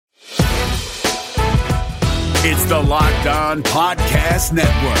It's the Locked On Podcast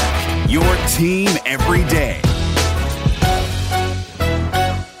Network, your team every day.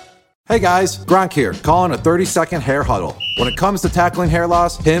 Hey guys, Gronk here, calling a 30-second hair huddle. When it comes to tackling hair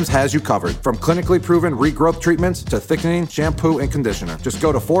loss, Hims has you covered. From clinically proven regrowth treatments to thickening, shampoo, and conditioner. Just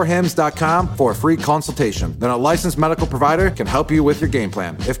go to 4hims.com for a free consultation. Then a licensed medical provider can help you with your game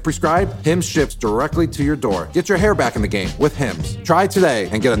plan. If prescribed, Hims ships directly to your door. Get your hair back in the game with Hims. Try today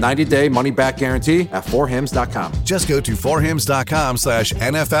and get a 90-day money-back guarantee at 4hims.com. Just go to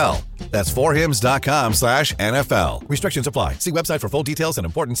 4hims.com/NFL. That's 4hims.com/NFL. Restrictions apply. See website for full details and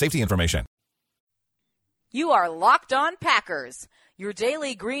important safety information. You are Locked On Packers, your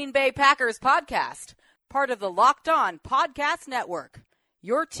daily Green Bay Packers podcast, part of the Locked On Podcast Network,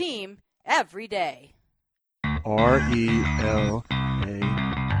 your team every day. RELAX.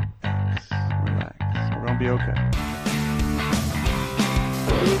 Relax. We're going to be okay.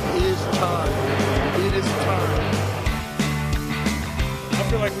 It is time. It is time. I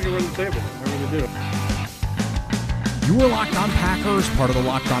feel like we can run the table. I really do. You are Locked On Packers, part of the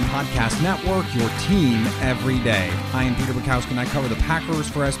Locked On Podcast Network, your team every day. I am Peter Bukowski, and I cover the Packers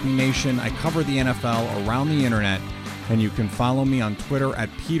for SB Nation. I cover the NFL around the internet, and you can follow me on Twitter at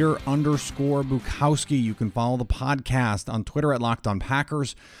Peter_Bukowski. You can follow the podcast on Twitter at Locked On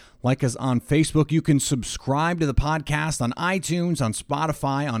Packers. Like us on Facebook. You can subscribe to the podcast on iTunes, on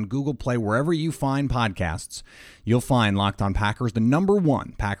Spotify, on Google Play, wherever you find podcasts. You'll find Locked On Packers, the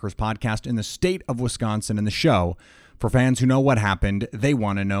 #1 Packers podcast in the state of Wisconsin, and the show for fans who know what happened. They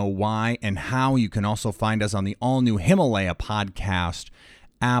want to know why and how. You can also find us on the all-new Himalaya podcast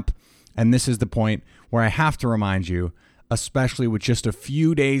app. And this is the point where I have to remind you, especially with just a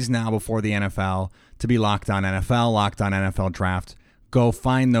few days now before the NFL, to be Locked On NFL, Locked On NFL Draft. Go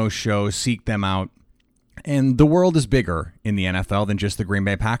find those shows, seek them out. And the world is bigger in the NFL than just the Green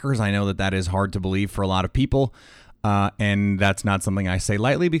Bay Packers. I know that that is hard to believe for a lot of people. And that's not something I say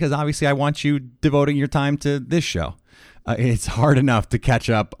lightly, because obviously I want you devoting your time to this show. It's hard enough to catch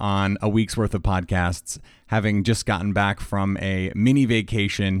up on a week's worth of podcasts. Having just gotten back from a mini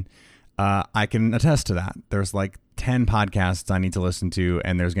vacation, I can attest to that. There's like 10 podcasts I need to listen to,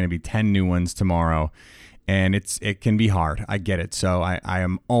 and there's going to be 10 new ones tomorrow. And it can be hard. I get it. So I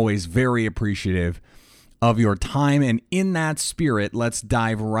am always very appreciative of your time. And in that spirit, let's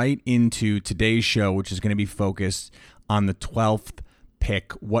dive right into today's show, which is going to be focused on the 12th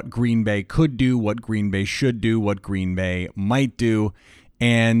pick, what Green Bay could do, what Green Bay should do, what Green Bay might do.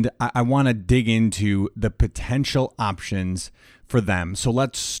 And I want to dig into the potential options for them. So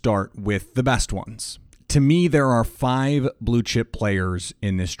let's start with the best ones. To me, there are 5 blue chip players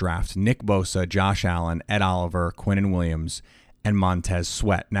in this draft: Nick Bosa, Josh Allen, Ed Oliver, Quinnen Williams, and Montez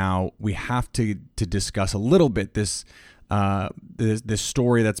Sweat. Now, we have to discuss a little bit this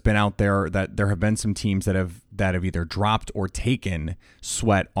story that's been out there, that there have been some teams that have either dropped or taken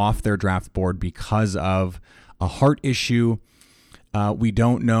Sweat off their draft board because of a heart issue. We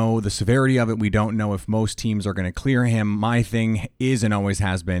don't know the severity of it. We don't know if most teams are going to clear him. My thing is, and always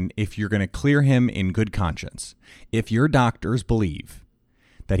has been, if you're going to clear him in good conscience, if your doctors believe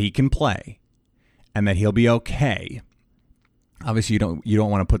that he can play and that he'll be okay, obviously you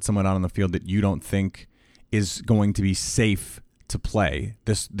don't want to put someone out on the field that you don't think is going to be safe to play.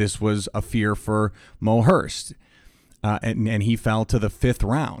 This was a fear for Mo Hurst, and he fell to the 5th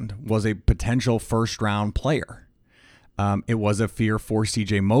round, was a potential first-round player. It was a fear for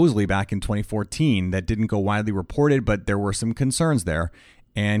C.J. Mosley back in 2014 that didn't go widely reported, but there were some concerns there,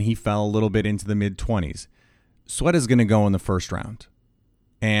 and he fell a little bit into the mid-20s. Sweat is going to go in the first round,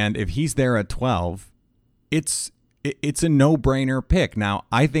 and if he's there at 12, it's a no-brainer pick. Now,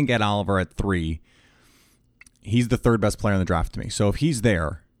 I think Ed Oliver at 3, he's the 3rd best player in the draft to me. So if he's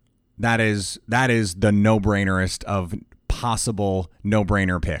there, that is the no-brainerist of possible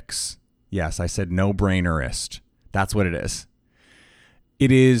no-brainer picks. Yes, I said no-brainerist. That's what it is.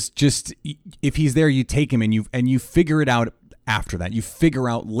 It is just, if he's there, you take him and you figure it out after that. You figure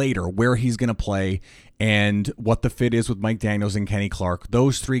out later where he's going to play and what the fit is with Mike Daniels and Kenny Clark.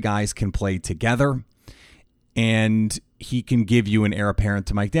 Those 3 guys can play together, and he can give you an heir apparent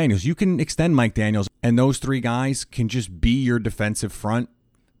to Mike Daniels. You can extend Mike Daniels, and those 3 guys can just be your defensive front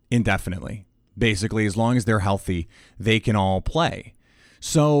indefinitely. Basically, as long as they're healthy, they can all play.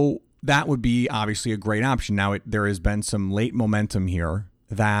 So that would be obviously a great option. Now, there has been some late momentum here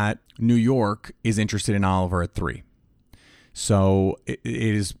that New York is interested in Oliver at 3. So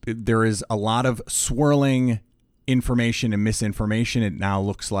there is a lot of swirling information and misinformation. It now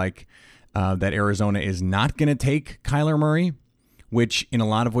looks like that Arizona is not going to take Kyler Murray, which in a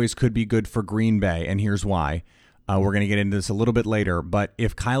lot of ways could be good for Green Bay. And here's why. We're going to get into this a little bit later. But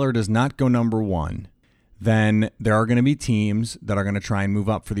if Kyler does not go number 1, then there are going to be teams that are going to try and move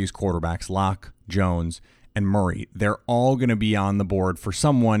up for these quarterbacks, Locke, Jones, and Murray. They're all going to be on the board for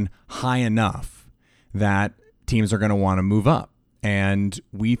someone high enough that teams are going to want to move up. And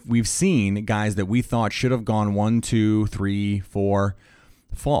we've seen guys that we thought should have gone 1, 2, 3, 4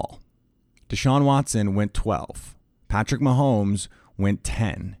 fall. Deshaun Watson went 12. Patrick Mahomes went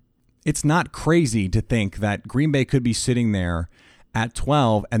 10. It's not crazy to think that Green Bay could be sitting there at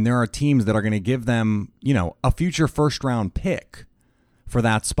 12, and there are teams that are going to give them, a future first-round pick for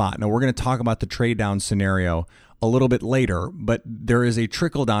that spot. Now, we're going to talk about the trade-down scenario a little bit later, but there is a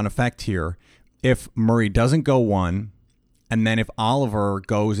trickle-down effect here. If Murray doesn't go 1, and then if Oliver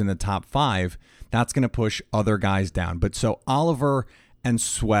goes in the top 5, that's going to push other guys down. But so Oliver and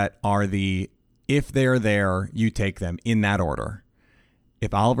Sweat are if they're there, you take them in that order.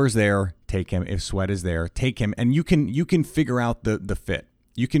 If Oliver's there, take him. If Sweat is there, take him. And you can figure out the fit.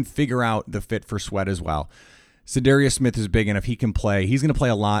 You can figure out the fit for Sweat as well. Za'Darius Smith is big enough. He can play. He's going to play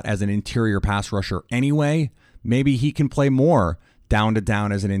a lot as an interior pass rusher anyway. Maybe he can play more down to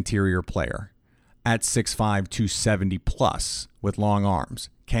down as an interior player at 6'5", 270 plus with long arms.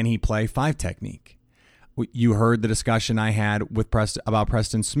 Can he play 5 technique? You heard the discussion I had with about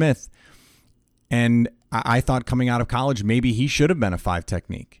Preston Smith, and I thought coming out of college, maybe he should have been a 5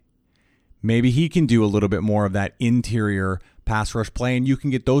 technique. Maybe he can do a little bit more of that interior pass rush play, and you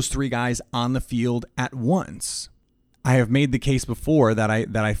can get those 3 guys on the field at once. I have made the case before that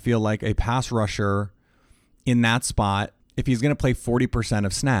I feel like a pass rusher in that spot, if he's going to play 40%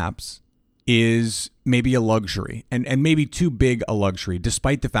 of snaps, is maybe a luxury and maybe too big a luxury,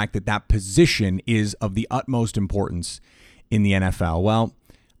 despite the fact that that position is of the utmost importance in the NFL. Well,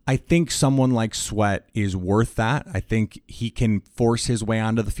 I think someone like Sweat is worth that. I think he can force his way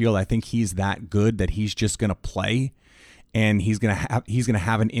onto the field. I think he's that good that he's just going to play, and he's going to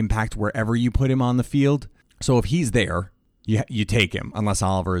have an impact wherever you put him on the field. So if he's there, you take him, unless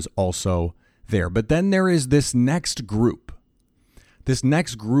Oliver is also there. But then there is this next group. This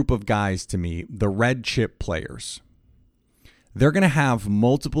next group of guys, to me, the red chip players. They're going to have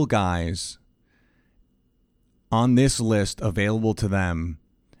multiple guys on this list available to them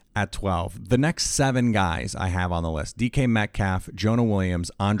at 12. The next 7 guys I have on the list: DK Metcalf, Jonah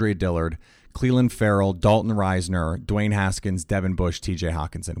Williams, Andre Dillard, Cleveland Farrell, Dalton Reisner, Dwayne Haskins, Devin Bush, TJ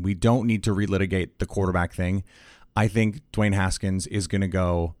Hawkinson. We don't need to relitigate the quarterback thing. I think Dwayne Haskins is going to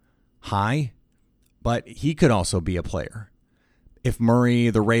go high, but he could also be a player. If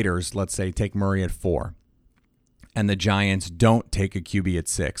the Raiders, let's say, take Murray at 4, and the Giants don't take a QB at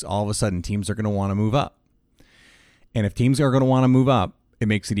 6, all of a sudden teams are going to want to move up. And if teams are going to want to move up, it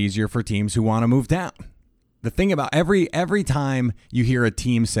makes it easier for teams who want to move down. The thing about every time you hear a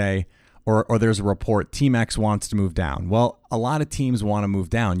team say, or there's a report, Team X wants to move down. Well, a lot of teams want to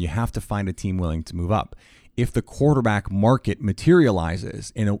move down. You have to find a team willing to move up. If the quarterback market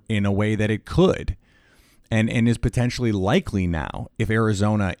materializes in a way that it could, and is potentially likely now, if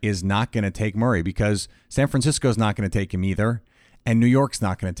Arizona is not going to take Murray, because San Francisco's not going to take him either, and New York's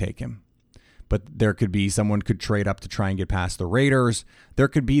not going to take him. But there could be someone could trade up to try and get past the Raiders. There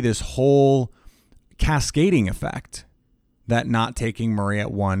could be this whole cascading effect that not taking Murray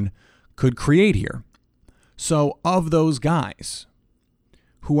at 1 could create here. So of those guys,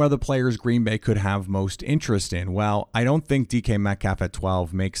 who are the players Green Bay could have most interest in? Well, I don't think DK Metcalf at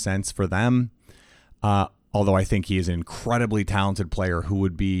 12 makes sense for them. Although I think he is an incredibly talented player who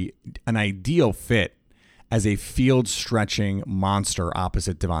would be an ideal fit as a field-stretching monster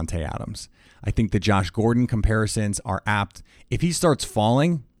opposite Devontae Adams. I think the Josh Gordon comparisons are apt. If he starts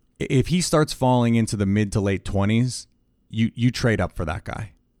falling into the mid to late 20s, you trade up for that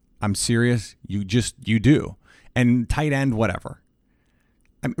guy. I'm serious. You do. And tight end, whatever.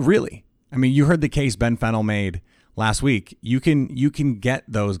 Really. I mean, you heard the case Ben Fennell made last week. You can get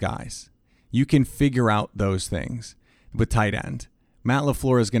those guys. You can figure out those things with tight end. Matt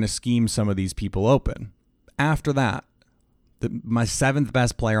LaFleur is going to scheme some of these people open. After that, my 7th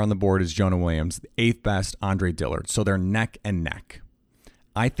best player on the board is Jonah Williams, the 8th best, Andre Dillard. So they're neck and neck.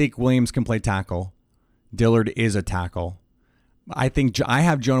 I think Williams can play tackle. Dillard is a tackle. I think I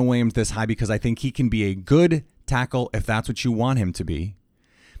have Jonah Williams this high because I think he can be a good tackle if that's what you want him to be.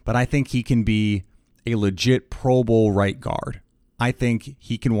 But I think he can be a legit Pro Bowl right guard. I think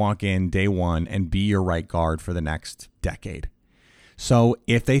he can walk in day 1 and be your right guard for the next decade. So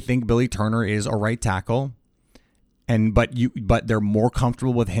if they think Billy Turner is a right tackle, but they're more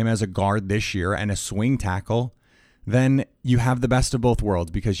comfortable with him as a guard this year and a swing tackle, then you have the best of both worlds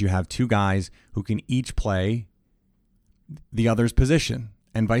because you have 2 guys who can each play the other's position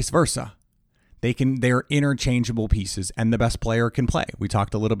and vice versa. They're interchangeable pieces, and the best player can play. We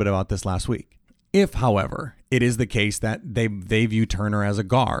talked a little bit about this last week. If, however, it is the case that they view Turner as a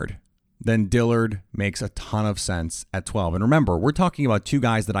guard, then Dillard makes a ton of sense at 12. And remember, we're talking about two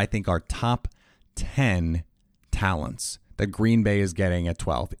guys that I think are top 10 talents that Green Bay is getting at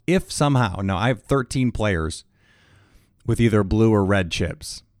 12. If somehow, now I have 13 players with either blue or red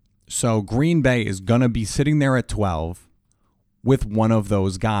chips. So Green Bay is going to be sitting there at 12 with one of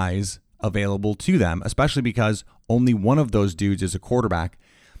those guys available to them, especially because only one of those dudes is a quarterback.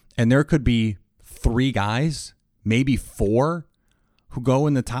 And there could be 3 guys, maybe 4, who go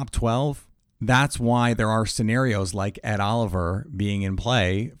in the top 12. That's why there are scenarios like Ed Oliver being in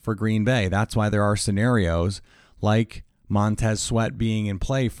play for Green Bay. That's why there are scenarios like Montez Sweat being in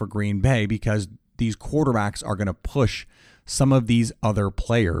play for Green Bay, because these quarterbacks are going to push some of these other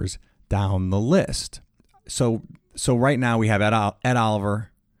players down the list. So right now we have Ed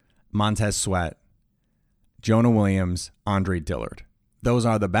Oliver, Montez Sweat, Jonah Williams, Andre Dillard. Those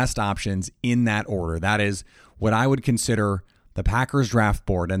are the best options in that order. That is what I would consider the Packers draft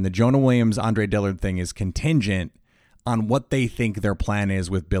board. And the Jonah Williams, Andre Dillard thing is contingent on what they think their plan is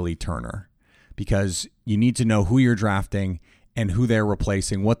with Billy Turner, because you need to know who you're drafting and who they're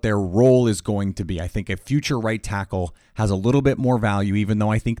replacing, what their role is going to be. I think a future right tackle has a little bit more value, even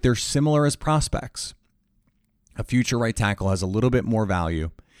though I think they're similar as prospects. A future right tackle has a little bit more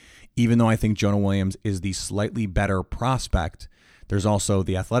value, even though I think Jonah Williams is the slightly better prospect. There's also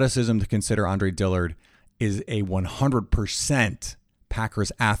the athleticism to consider. Andre Dillard is a 100%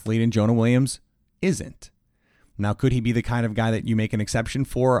 Packers athlete, and Jonah Williams isn't. Now, could he be the kind of guy that you make an exception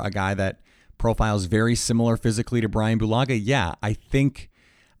for, a guy that profiles very similar physically to Brian Bulaga? Yeah, I think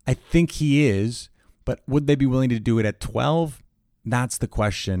he is, but would they be willing to do it at 12? That's the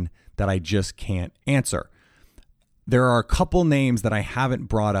question that I just can't answer. There are a couple names that I haven't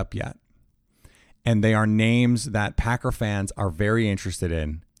brought up yet, and they are names that Packer fans are very interested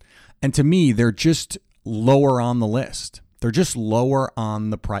in. And to me, they're just lower on the list. They're just lower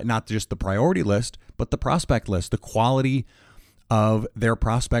on the not just the priority list, but the prospect list. The quality of their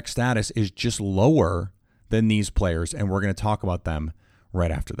prospect status is just lower than these players, and we're going to talk about them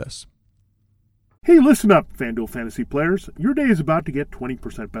right after this. Hey, listen up, FanDuel Fantasy players. Your day is about to get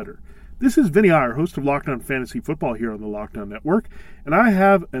 20% better. This is Vinny Iyer, host of Locked On Fantasy Football here on the Locked On Network, and I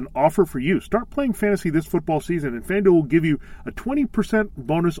have an offer for you. Start playing fantasy this football season, and FanDuel will give you a 20%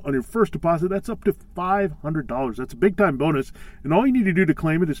 bonus on your first deposit. That's up to $500. That's a big-time bonus, and all you need to do to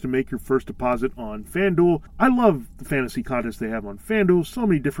claim it is to make your first deposit on FanDuel. I love the fantasy contests they have on FanDuel. So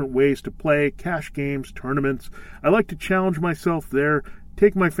many different ways to play, cash games, tournaments. I like to challenge myself there.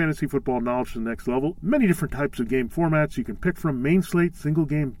 Take my fantasy football knowledge to the next level. Many different types of game formats you can pick from: main slate, single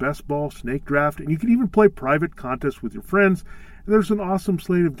game, best ball, snake draft, and you can even play private contests with your friends. And there's an awesome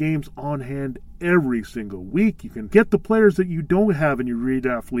slate of games on hand every single week. You can get the players that you don't have in your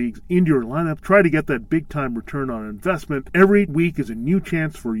redraft leagues into your lineup. Try to get that big-time return on investment. Every week is a new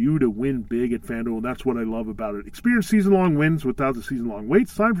chance for you to win big at FanDuel, and that's what I love about it. Experience season-long wins without the season-long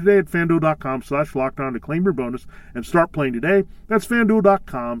waits. Sign up today at FanDuel.com/LockedOn to claim your bonus and start playing today. That's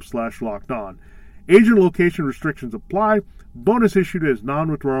FanDuel.com/LockedOn. Age and location restrictions apply. Bonus issued as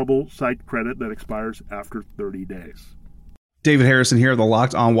non-withdrawable site credit that expires after 30 days. David Harrison here, the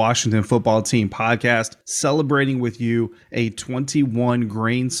Locked On Washington Football Team podcast, celebrating with you a 21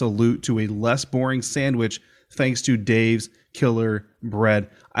 grain salute to a less boring sandwich thanks to Dave's Killer Bread.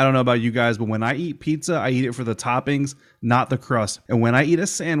 I don't know about you guys, but when I eat pizza, I eat it for the toppings, not the crust. And when I eat a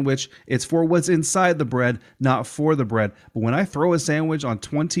sandwich, it's for what's inside the bread, not for the bread. But when I throw a sandwich on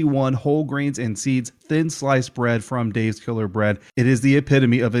 21 whole grains and seeds, thin sliced bread from Dave's Killer Bread, it is the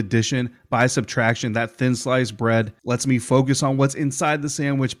epitome of addition by subtraction. That thin sliced bread lets me focus on what's inside the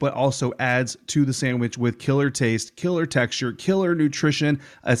sandwich, but also adds to the sandwich with killer taste, killer texture, killer nutrition,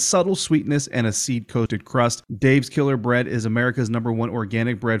 a subtle sweetness, and a seed-coated crust. Dave's Killer Bread is America's #1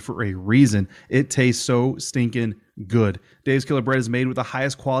 organic bread for a reason. It tastes so stinking good. Dave's Killer Bread is made with the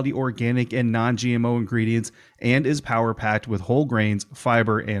highest quality organic and non-GMO ingredients and is power-packed with whole grains,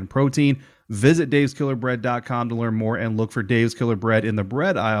 fiber, and protein. Visit daveskillerbread.com to learn more and look for Dave's Killer Bread in the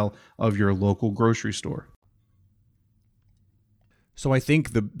bread aisle of your local grocery store. So I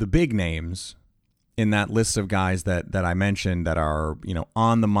think the big names in that list of guys that I mentioned that are,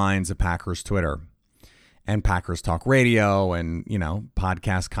 on the minds of Packers Twitter and Packers Talk Radio and,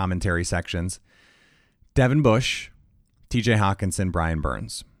 podcast commentary sections: Devin Bush, TJ Hawkinson, Brian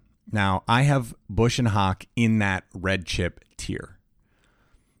Burns. Now, I have Bush and Hawk in that red chip tier.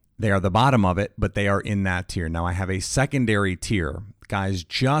 They are the bottom of it, but they are in that tier. Now, I have a secondary tier, guys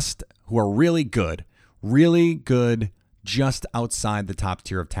who are really good, just outside the top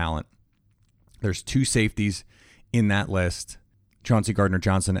tier of talent. There's 2 safeties in that list. Chauncey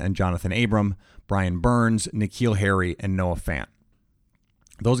Gardner-Johnson and Jonathan Abram, Brian Burns, N'Keal Harry, and Noah Fant.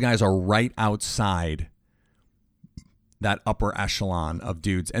 Those guys are right outside that upper echelon of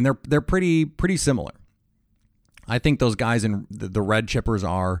dudes, and they're pretty similar. I think those guys in the red chippers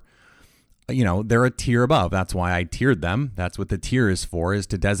are, they're a tier above. That's why I tiered them. That's what the tier is for, is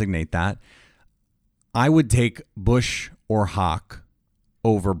to designate that. I would take Bush or Hawk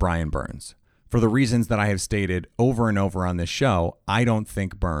over Brian Burns. For the reasons that I have stated over and over on this show, I don't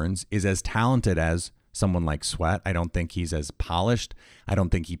think Burns is as talented as someone like Sweat. I don't think he's as polished. I don't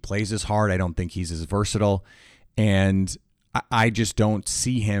think he plays as hard. I don't think he's as versatile. And I just don't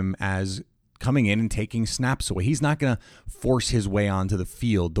see him as coming in and taking snaps away. He's not going to force his way onto the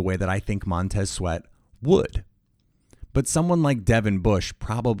field the way that I think Montez Sweat would. But someone like Devin Bush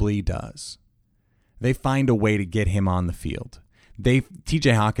probably does. They find a way to get him on the field.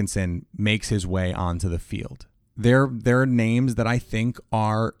 TJ Hawkinson makes his way onto the field. They're names that I think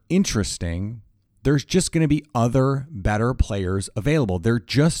are interesting. There's just going to be other better players available. They're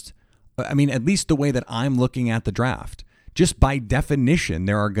just, at least the way that I'm looking at the draft, just by definition,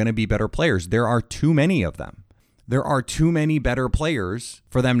 there are going to be better players. There are too many of them. There are too many better players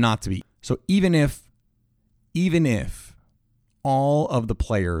for them not to be. So even if all of the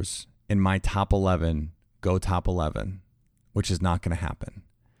players in my top 11 go top 11, which is not going to happen,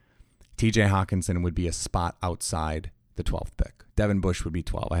 TJ Hawkinson would be a spot outside the 12th pick. Devin Bush would be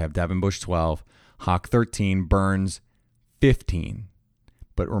 12. I have Devin Bush 12, Hawk 13, Burns 15.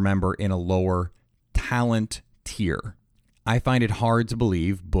 But remember, in a lower talent tier. I find it hard to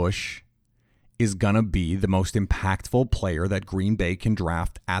believe Bush is going to be the most impactful player that Green Bay can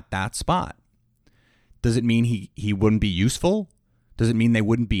draft at that spot. Does it mean he wouldn't be useful? Does it mean they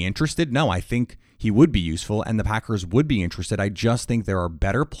wouldn't be interested? No, I think he would be useful and the Packers would be interested. I just think there are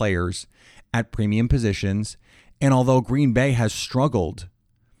better players at premium positions. And although Green Bay has struggled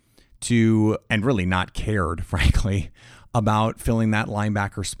to, and really not cared, frankly, about filling that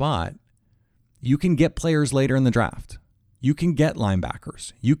linebacker spot, you can get players later in the draft. You can get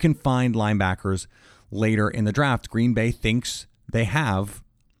linebackers. You can find linebackers later in the draft. Green Bay thinks they have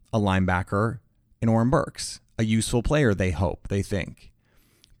a linebacker in Oren Burks, a useful player, they hope, they think.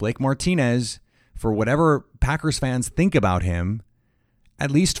 Blake Martinez, for whatever Packers fans think about him,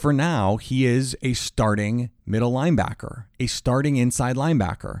 at least for now, he is a starting middle linebacker, a starting inside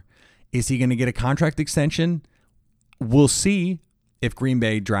linebacker. Is he going to get a contract extension? We'll see. If Green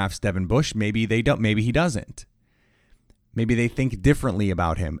Bay drafts Devin Bush, maybe they don't. Maybe he doesn't. Maybe they think differently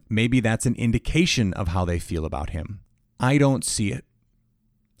about him. Maybe that's an indication of how they feel about him. I don't see it.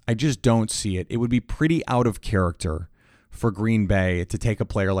 I just don't see it. It would be pretty out of character for Green Bay to take a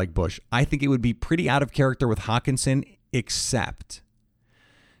player like Bush. I think it would be pretty out of character with Hawkinson, except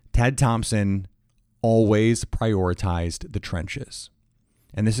Ted Thompson always prioritized the trenches.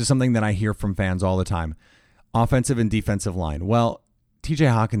 And this is something that I hear from fans all the time. Offensive and defensive line. Well,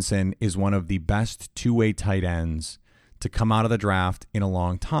 TJ Hawkinson is one of the best two-way tight ends to come out of the draft in a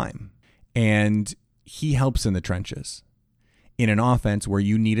long time. And he helps in the trenches in an offense where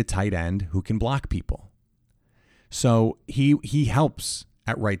you need a tight end who can block people. So he helps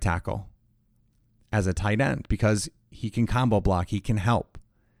at right tackle as a tight end because he can combo block. He can help.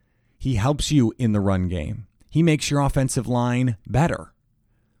 He helps you in the run game. He makes your offensive line better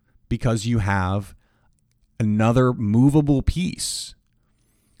because you have another movable piece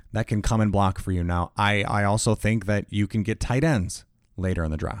that can come and block for you. Now, I also think that you can get tight ends later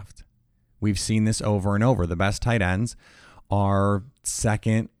in the draft. We've seen this over and over. The best tight ends are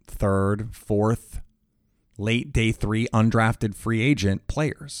second, third, fourth, late day 3 undrafted free agent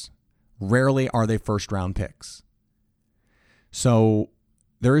players. Rarely are they first round picks. So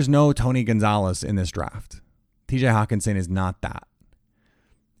there is no Tony Gonzalez in this draft. TJ Hawkinson is not that.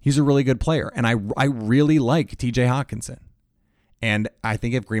 He's a really good player, and I really like TJ Hawkinson. And I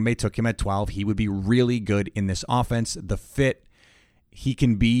think if Green Bay took him at 12, he would be really good in this offense. The fit, he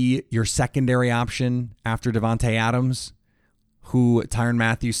can be your secondary option after Devontae Adams, who Tyrann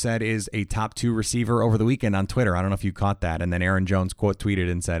Mathieu said is a top 2 receiver over the weekend on Twitter. I don't know if you caught that. And then Aaron Jones quote tweeted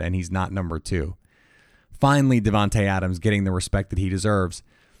and said, and he's not number 2. Finally, Devontae Adams getting the respect that he deserves.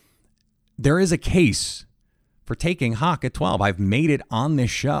 There is a case for taking Hawk at 12. I've made it on this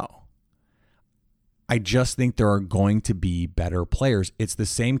show. I just think there are going to be better players. It's the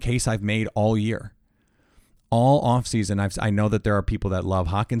same case I've made all year. All offseason, I know that there are people that love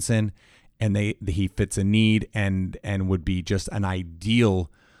Hawkinson, and he fits a need and would be just an ideal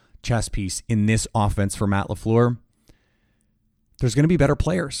chess piece in this offense for Matt LaFleur. There's going to be better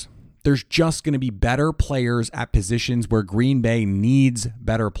players. There's just going to be better players at positions where Green Bay needs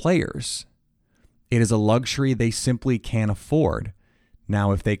better players. It is a luxury they simply can't afford.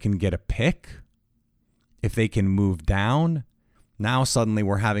 Now, if they can get a pick, if they can move down, now suddenly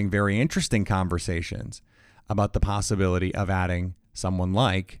we're having very interesting conversations about the possibility of adding someone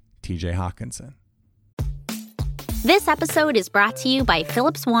like TJ Hawkinson. This episode is brought to you by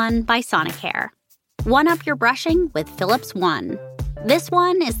Philips One by Sonicare. One up your brushing with Philips One. This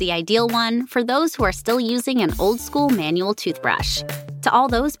one is the ideal one for those who are still using an old-school manual toothbrush. To all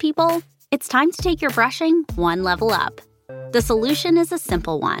those people, it's time to take your brushing one level up. The solution is a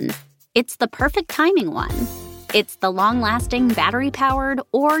simple one. It's the perfect timing one. It's the long-lasting battery-powered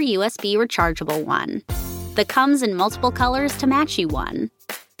or USB rechargeable one. that comes in multiple colors to match you one.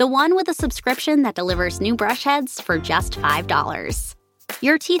 The one with a subscription that delivers new brush heads for just $5.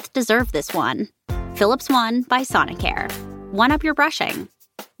 Your teeth deserve this one. Philips One by Sonicare. One up your brushing.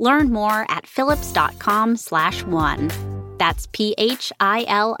 Learn more at philips.com/one. That's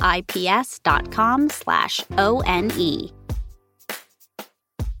philips.com/ONE.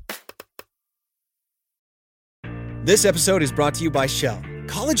 This episode is brought to you by Shell.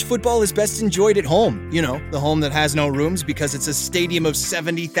 College football is best enjoyed at home. You know, the home that has no rooms because it's a stadium of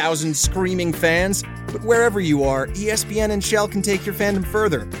 70,000 screaming fans. But wherever you are, ESPN and Shell can take your fandom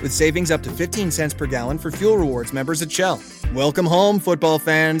further with savings up to 15 cents per gallon for fuel rewards members at Shell. Welcome home, football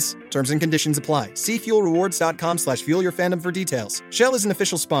fans. Terms and conditions apply. See fuelrewards.com/fuelyourfandom for details. Shell is an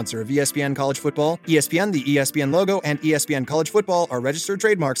official sponsor of ESPN College Football. ESPN, the ESPN logo, and ESPN College Football are registered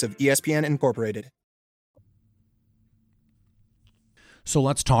trademarks of ESPN Incorporated. So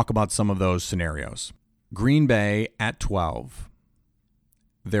let's talk about some of those scenarios. Green Bay at 12.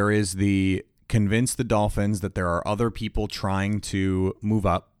 There is the convince the Dolphins that there are other people trying to move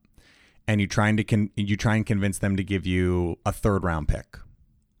up, and you try and convince them to give you a third-round pick.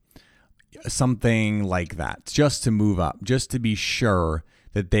 Something like that, just to move up, just to be sure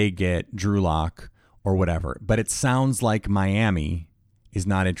that they get Drew Lock or whatever. But it sounds like Miami is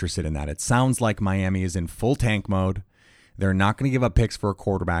not interested in that. It sounds like Miami is in full tank mode. They're not going to give up picks for a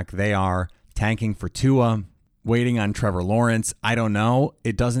quarterback. They are tanking for Tua, waiting on Trevor Lawrence. I don't know.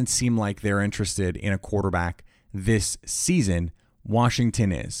 It doesn't seem like they're interested in a quarterback this season.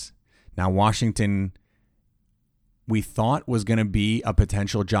 Washington is. Now, Washington, we thought was going to be a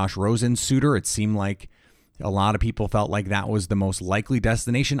potential Josh Rosen suitor. It seemed like a lot of people felt like that was the most likely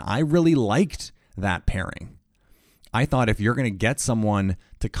destination. I really liked that pairing. I thought if you're going to get someone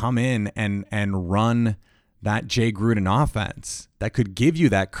to come in and run that Jay Gruden offense that could give you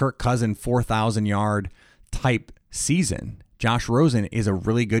that Kirk Cousins 4,000-yard type season, Josh Rosen is a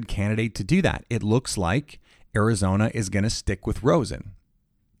really good candidate to do that. It looks like Arizona is going to stick with Rosen.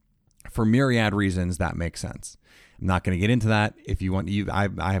 For myriad reasons, that makes sense. I'm not going to get into that. If you want,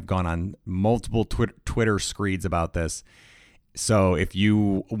 I have gone on multiple Twitter screeds about this. So if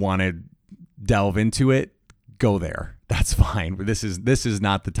you want to delve into it, go there. That's fine. But this is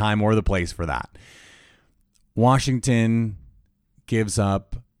not the time or the place for that. Washington gives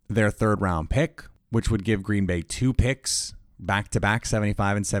up their third-round pick, which would give Green Bay 2 picks, back-to-back,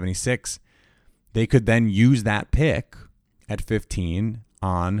 75 and 76. They could then use that pick at 15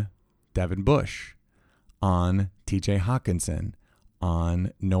 on Devin Bush, on TJ Hawkinson,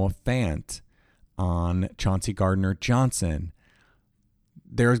 on Noah Fant, on Chauncey Gardner-Johnson.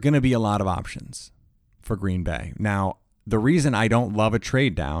 There's going to be a lot of options for Green Bay. Now, the reason I don't love a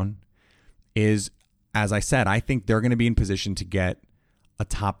trade down is, as I said, I think they're going to be in position to get a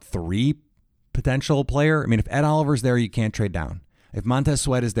top 3 potential player. I mean, if Ed Oliver's there, you can't trade down. If Montez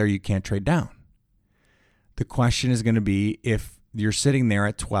Sweat is there, you can't trade down. The question is going to be if you're sitting there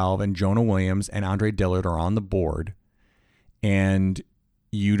at 12 and Jonah Williams and Andre Dillard are on the board and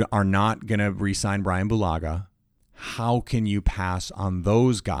you are not going to re-sign Brian Bulaga, how can you pass on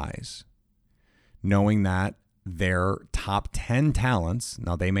those guys knowing that their top 10 talents,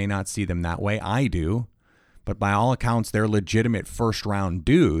 now they may not see them that way, I do, but by all accounts, they're legitimate first-round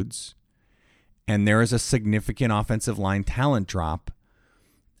dudes, and there is a significant offensive line talent drop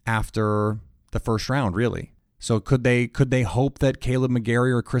after the first round, really. So could they hope that Caleb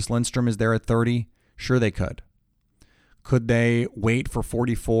McGarry or Chris Lindstrom is there at 30? Sure they could. Could they wait for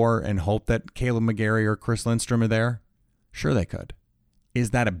 44 and hope that Caleb McGarry or Chris Lindstrom are there? Sure they could.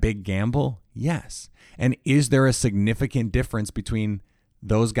 Is that a big gamble? Yes. And is there a significant difference between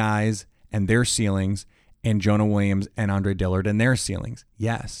those guys and their ceilings and Jonah Williams and Andre Dillard and their ceilings?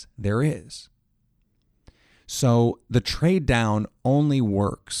 Yes, there is. So the trade down only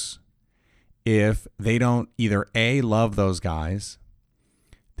works if they don't either A, love those guys,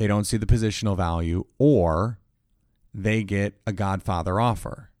 they don't see the positional value, or they get a Godfather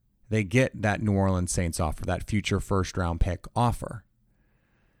offer. They get that New Orleans Saints offer, that future first-round pick offer.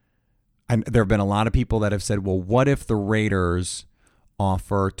 And there have been a lot of people that have said, well, what if the Raiders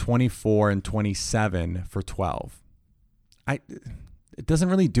offer 24 and 27 for 12? It doesn't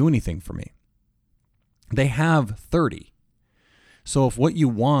really do anything for me. They have 30. So if what you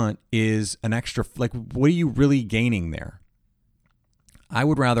want is an extra, like, what are you really gaining there? I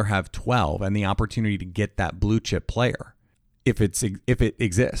would rather have 12 and the opportunity to get that blue chip player if it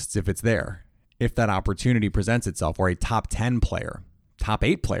exists, if it's there, if that opportunity presents itself, or a top 10 player, top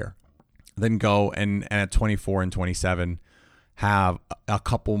 8 player, then go and at 24 and 27 have a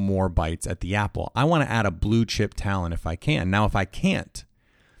couple more bites at the apple. I want to add a blue chip talent if I can. Now, if I can't,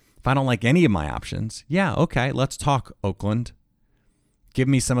 if I don't like any of my options, yeah, okay, let's talk Oakland. Give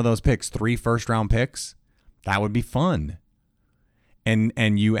me some of those picks, 3 first-round picks. That would be fun.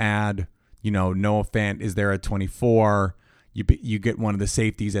 And you add, Noah Fant is there at 24. You get one of the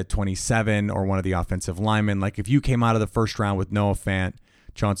safeties at 27 or one of the offensive linemen. Like if you came out of the first round with Noah Fant,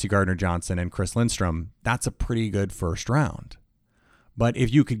 Chauncey Gardner-Johnson, and Chris Lindstrom, that's a pretty good first round. But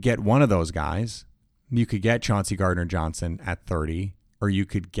if you could get one of those guys, you could get Chauncey Gardner-Johnson at 30, or you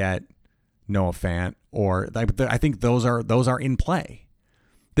could get Noah Fant, or I think those are in play.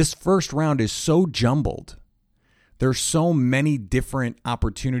 This first round is so jumbled. There's so many different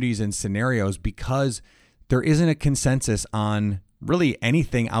opportunities and scenarios because there isn't a consensus on really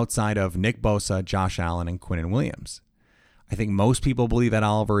anything outside of Nick Bosa, Josh Allen, and Quinnen Williams. I think most people believe that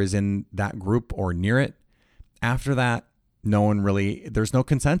Oliver is in that group or near it. After that, there's no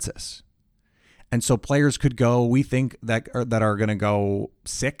consensus. And so players could go, we think that are going to go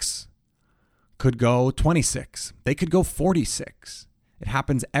 6, could go 26. They could go 46. It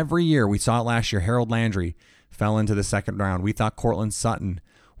happens every year. We saw it last year. Harold Landry fell into the second round. We thought Cortland Sutton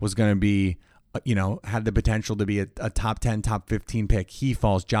was going to be, had the potential to be a top 10, top 15 pick. He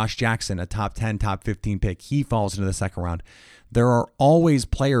falls. Josh Jackson, a top 10, top 15 pick. He falls into the second round. There are always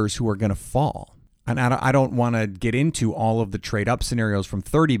players who are going to fall. And I don't want to get into all of the trade up scenarios from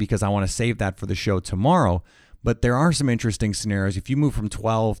 30 because I want to save that for the show tomorrow. But there are some interesting scenarios. If you move from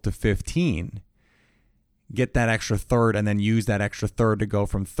 12 to 15, get that extra third and then use that extra third to go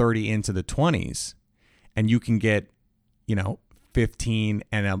from 30 into the 20s, and you can get, 15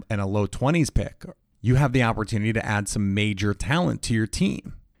 and a low 20s pick, you have the opportunity to add some major talent to your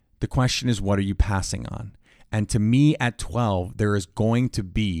team. The question is, what are you passing on? And to me, at 12, there is going to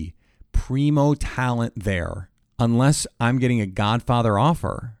be primo talent there. Unless I'm getting a Godfather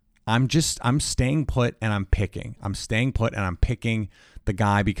offer, I'm staying put and I'm picking. I'm staying put and I'm picking the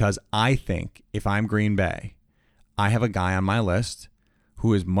guy because I think if I'm Green Bay, I have a guy on my list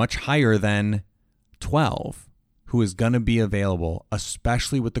who is much higher than 12, who is going to be available,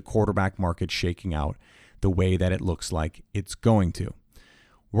 especially with the quarterback market shaking out the way that it looks like it's going to.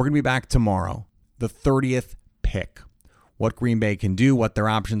 We're going to be back tomorrow, the 30th pick. What Green Bay can do, what their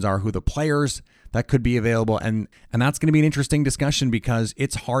options are, who the players that could be available. And that's going to be an interesting discussion because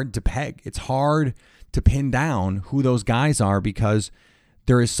it's hard to peg. It's hard to pin down who those guys are because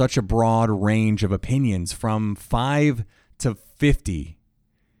there is such a broad range of opinions. From 5 to 50,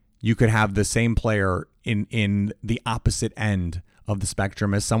 you could have the same player in the opposite end of the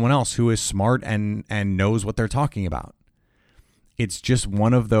spectrum as someone else who is smart and knows what they're talking about. It's just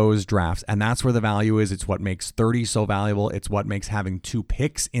one of those drafts, and that's where the value is. It's what makes 30 so valuable. It's what makes having 2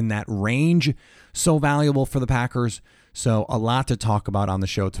 picks in that range so valuable for the Packers. So a lot to talk about on the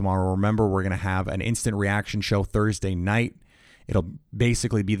show tomorrow. Remember, we're going to have an instant reaction show Thursday night. It'll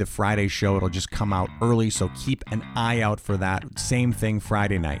basically be the Friday show. It'll just come out early, so keep an eye out for that. Same thing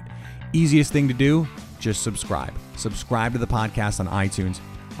Friday night. Easiest thing to do, just subscribe. Subscribe to the podcast on iTunes,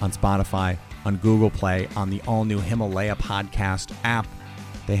 on Spotify, on Google Play, on the all-new Himalaya podcast app.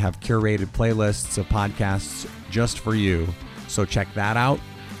 They have curated playlists of podcasts just for you, so check that out.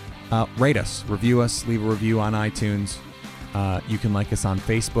 Rate us, review us, leave a review on iTunes. You can like us on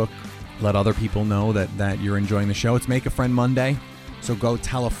Facebook. Let other people know that you're enjoying the show. It's Make a Friend Monday, so go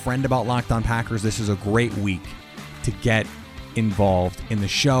tell a friend about Locked On Packers. This is a great week to get involved in the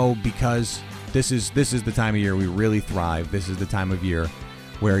show because this is the time of year we really thrive. This is the time of year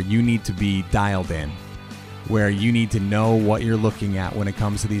where you need to be dialed in, where you need to know what you're looking at when it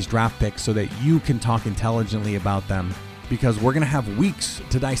comes to these draft picks so that you can talk intelligently about them, because we're going to have weeks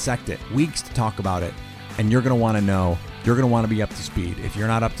to dissect it, weeks to talk about it, and you're going to want to know, you're going to want to be up to speed. If you're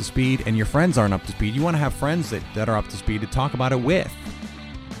not up to speed and your friends aren't up to speed, you want to have friends that are up to speed to talk about it with.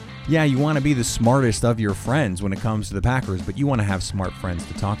 Yeah, you want to be the smartest of your friends when it comes to the Packers, but you want to have smart friends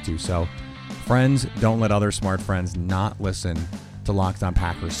to talk to. So friends, don't let other smart friends not listen to Locked On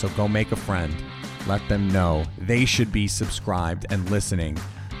Packers. So go make a friend. Let them know they should be subscribed and listening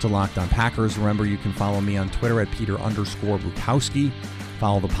to Locked On Packers. Remember, you can follow me on Twitter at Peter_Bukowski.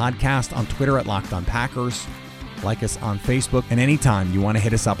 Follow the podcast on Twitter at Locked On Packers. Like us on Facebook. And anytime you want to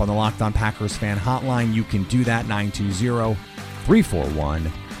hit us up on the Locked On Packers fan hotline, you can do that,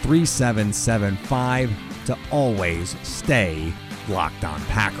 920-341-3775, to always stay Locked On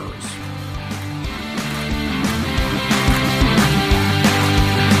Packers.